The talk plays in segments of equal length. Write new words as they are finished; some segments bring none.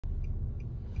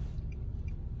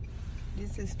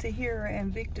This is Tahiera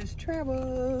and Victor's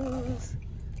Travels.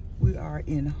 We are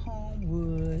in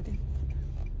Homewood.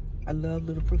 I love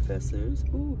little professors.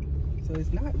 Ooh, so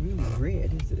it's not really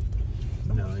red, is it?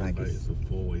 No, like it's a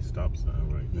four-way stop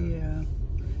sign right now. Yeah.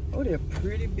 Oh, they're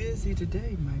pretty busy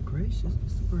today. My gracious,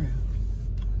 Mr. Brown.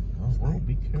 Oh, well,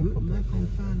 be careful. Good luck on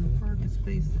finding a parking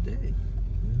space today.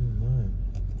 Mine.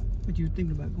 But you were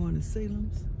thinking about going to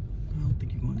Salem's? I don't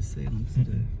think you're going to Salem's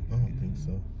today. I don't think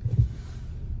so.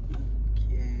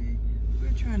 Okay.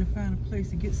 We're trying to find a place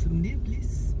to get some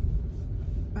nibblies.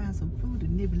 Find some food to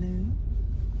nibble on.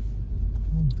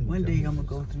 One day I'm going to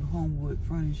go through Homewood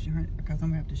Furnishing because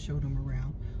I'm going to have to show them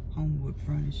around Homewood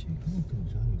Furnishing. I don't think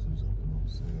Johnny's was open on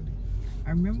Saturday. I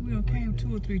remember we came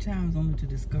 2 or 3 times only to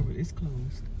discover it's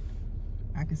closed.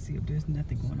 I can see if there's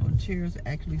nothing going on. Chairs are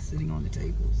actually sitting on the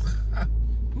tables.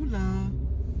 Hola.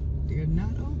 They're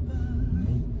not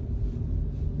open.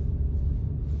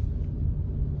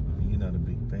 You're not a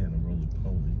big fan of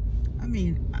roly-poly. I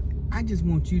mean, I just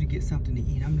want you to get something to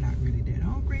eat. I'm not really that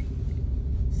hungry.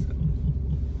 So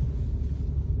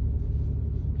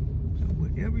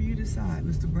whatever you decide,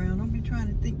 Mr. Brown, don't be trying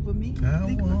to think for me.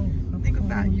 Think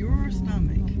about your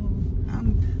stomach.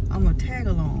 I'm a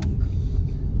tag-along.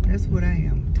 That's what I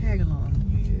am, tag-along.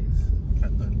 Yes, I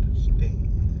understand.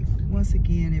 Once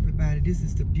again, everybody, this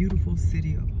is the beautiful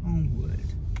city of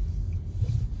Homewood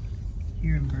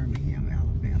here in Birmingham,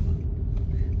 Alabama.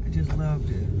 I just love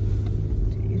it.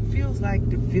 It feels like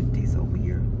the 50s over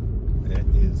here. That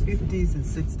is 50s and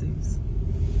 60s.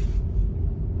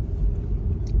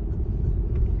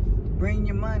 Bring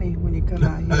your money when you come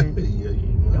out here. Yeah,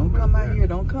 Don't come out here.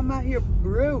 Don't come out here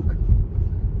broke.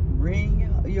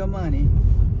 Bring your money.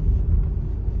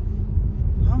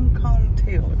 Hong Kong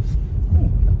tailors.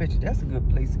 Ooh, I bet you that's a good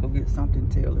place to go get something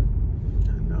tailored.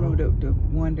 I know. Remember the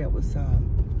one that was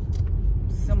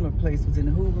similar place was in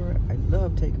Hoover. I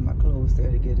love taking my clothes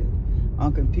there to get it.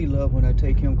 Uncle P loved when I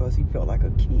take him because he felt like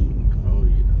a king. Oh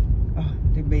yeah.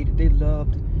 They made it. They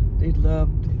loved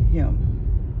him.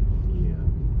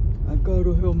 Yeah. I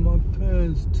gotta have my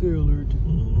pants tailored.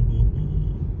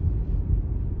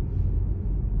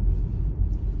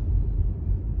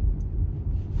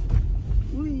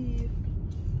 Wee.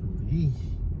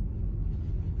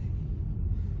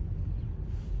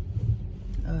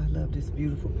 Oh, I love this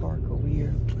beautiful park over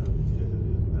here.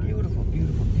 Beautiful,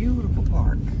 beautiful, beautiful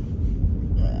park.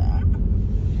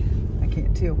 I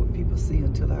can't tell what people see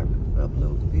until I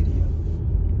upload the video.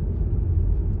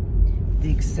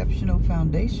 The Exceptional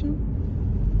Foundation.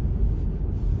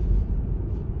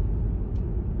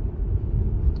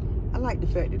 I like the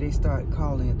fact that they started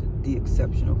calling it the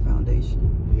Exceptional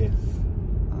Foundation. Yes.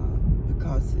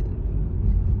 Because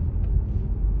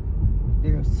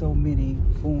there are so many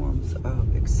forms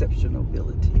of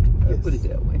exceptionability. I'll put it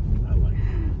that way. I like it.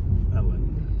 I like it.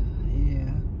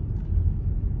 Yeah.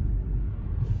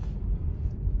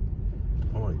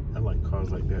 I like cars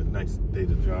like that. Nice day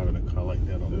to drive in a car like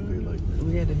that on a day like that.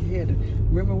 We had to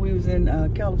remember we was in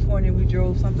California, we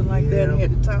drove something like that and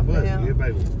had the top down.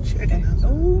 Everybody was checking us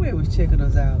out. Oh, it was checking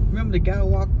us out. Remember the guy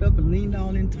walked up and leaned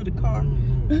on into the car,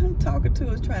 talking to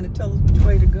us, trying to tell us which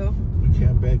way to go. We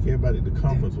came back, everybody at the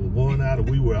conference was worn out, and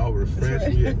we were all refreshed.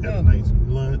 We had a nice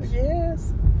lunch.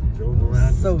 Yes. Drove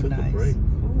around, so just took nice. a break.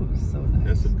 Oh, so nice.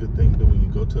 That's a good thing to do when you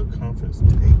go to a conference.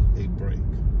 Take a break.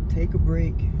 Take a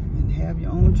break and have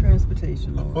your own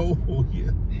transportation, Lord. Oh,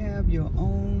 yeah. Have your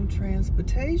own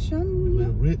transportation. We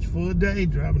live rich for a day,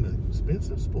 driving an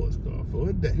expensive sports car for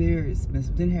a day. Very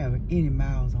expensive. Didn't have any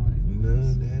miles on it.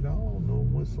 None at all. No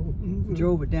whatsoever.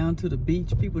 Drove it down to the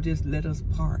beach. People just let us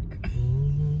park.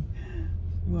 You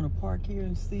want to park here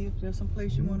and see if there's some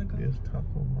place you want to go? There's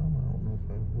Taco Mama. I don't know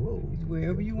if whoa.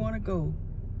 Wherever you want to go,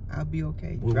 I'll be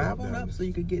okay. Drive on up so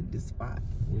you can get this spot.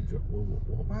 We'll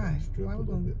walk. Why? Why we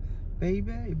gonna,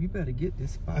 baby? You better get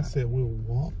this spot. I said we'll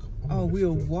walk. Oh,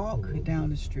 we'll walk down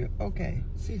the strip. Okay.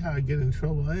 See how I get in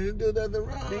trouble? I didn't do nothing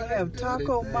wrong. They have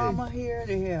Taco Mama here.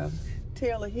 They have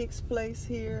Taylor Hicks' place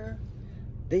here.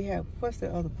 They have, what's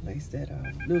that other place? That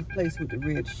little place with the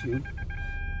red shoe.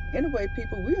 Anyway,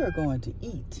 people, we are going to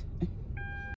eat.